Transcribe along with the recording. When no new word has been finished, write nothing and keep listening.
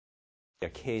A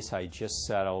case I just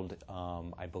settled,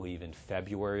 I believe in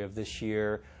February of this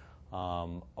year.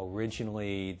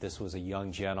 Originally, this was a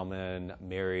young gentleman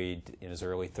married in his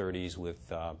early 30s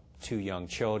with 2 young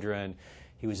children.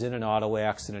 He was in an auto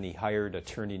accident. He hired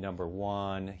attorney number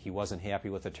 1. He wasn't happy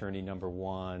with attorney number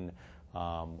 1.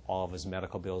 All of his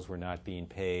medical bills were not being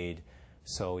paid.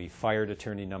 So he fired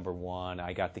attorney number 1.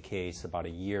 I got the case about a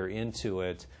year into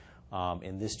it.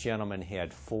 And this gentleman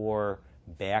had 4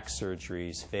 back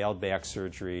surgeries, failed back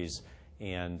surgeries,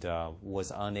 and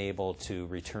was unable to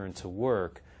return to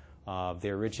work. They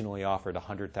originally offered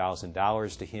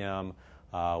 $100,000 to him.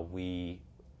 We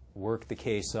worked the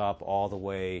case up all the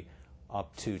way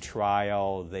up to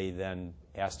trial. They then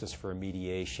asked us for a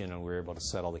mediation, and we were able to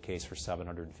settle the case for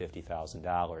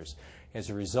 $750,000. As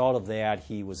a result of that,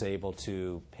 he was able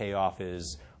to pay off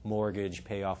his mortgage,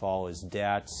 pay off all his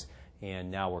debts,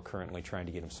 and now we're currently trying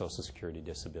to get him Social Security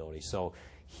disability. So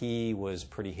he was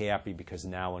pretty happy because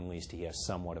now at least he has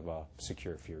somewhat of a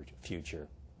secure future.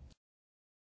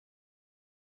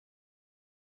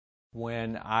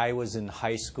 When I was in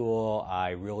high school, I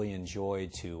really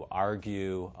enjoyed to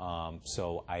argue,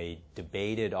 so I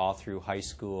debated all through high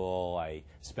school. I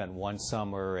spent one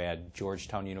summer at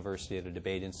Georgetown University at a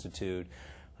debate institute,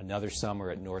 another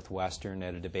summer at Northwestern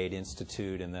at a debate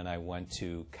institute, and then I went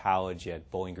to college at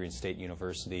Bowling Green State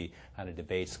University on a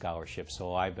debate scholarship.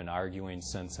 So I've been arguing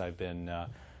since I've been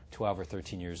 12 or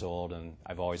 13 years old, and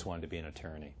I've always wanted to be an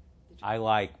attorney. I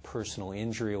like personal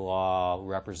injury law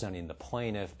representing the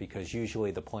plaintiff because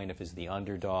usually the plaintiff is the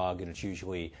underdog, and it's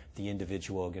usually the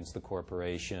individual against the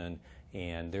corporation,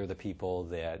 and they're the people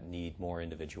that need more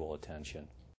individual attention.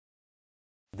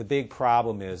 The big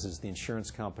problem is the insurance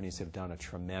companies have done a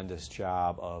tremendous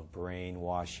job of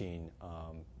brainwashing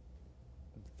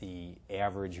the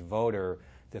average voter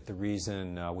that the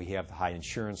reason we have the high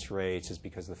insurance rates is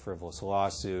because of the frivolous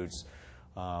lawsuits.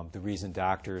 The reason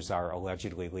doctors are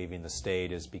allegedly leaving the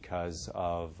state is because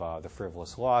of the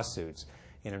frivolous lawsuits.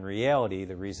 And in reality,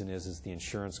 the reason is the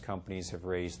insurance companies have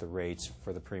raised the rates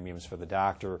for the premiums for the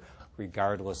doctor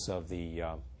regardless of the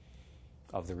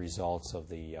results of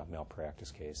the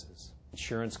malpractice cases.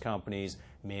 Insurance companies,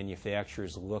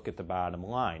 manufacturers look at the bottom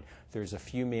line. There's a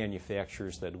few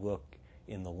manufacturers that look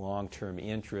in the long-term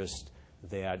interest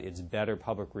that it's better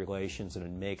public relations and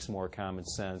it makes more common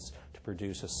sense to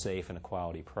produce a safe and a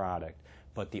quality product.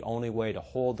 But the only way to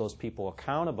hold those people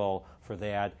accountable for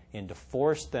that and to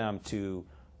force them to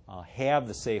have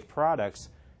the safe products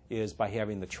is by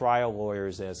having the trial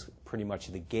lawyers as pretty much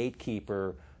the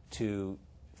gatekeeper to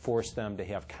force them to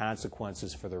have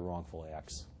consequences for their wrongful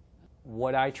acts.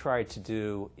 What I try to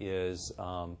do is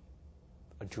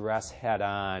address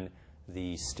head-on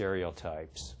the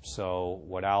stereotypes. So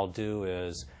what I'll do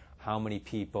is how many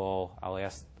people, I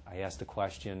asked a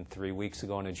question 3 weeks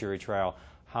ago in a jury trial,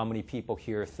 how many people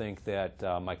here think that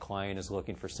my client is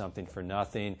looking for something for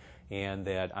nothing and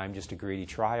that I'm just a greedy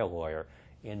trial lawyer?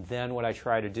 And then what I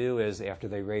try to do is after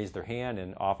they raise their hand,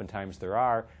 and oftentimes there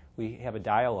are, we have a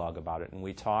dialogue about it and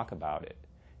we talk about it.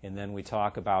 And then we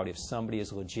talk about if somebody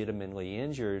is legitimately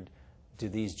injured, do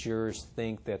these jurors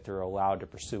think that they're allowed to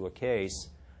pursue a case?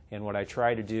 And what I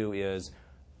try to do is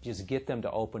just get them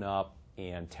to open up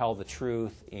and tell the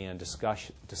truth and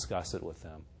discuss it with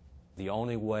them. The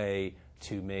only way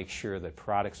to make sure that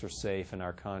products are safe in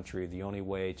our country, the only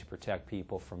way to protect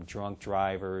people from drunk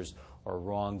drivers or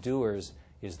wrongdoers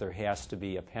is there has to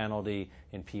be a penalty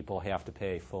and people have to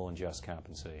pay full and just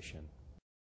compensation.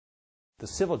 The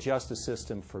civil justice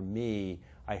system for me,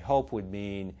 I hope would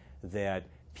mean that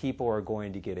people are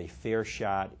going to get a fair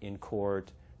shot in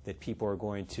court, that people are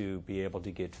going to be able to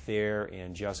get fair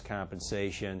and just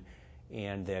compensation,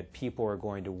 and that people are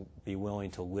going to be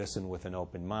willing to listen with an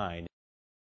open mind.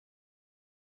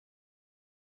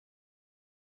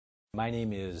 My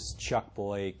name is Chuck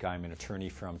Boyk. I'm an attorney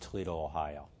from Toledo,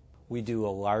 Ohio. We do a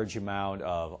large amount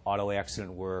of auto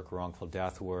accident work, wrongful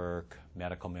death work,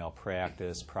 medical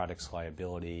malpractice, products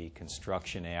liability,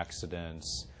 construction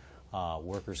accidents,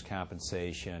 workers'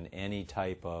 compensation, any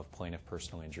type of plaintiff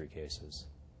personal injury cases.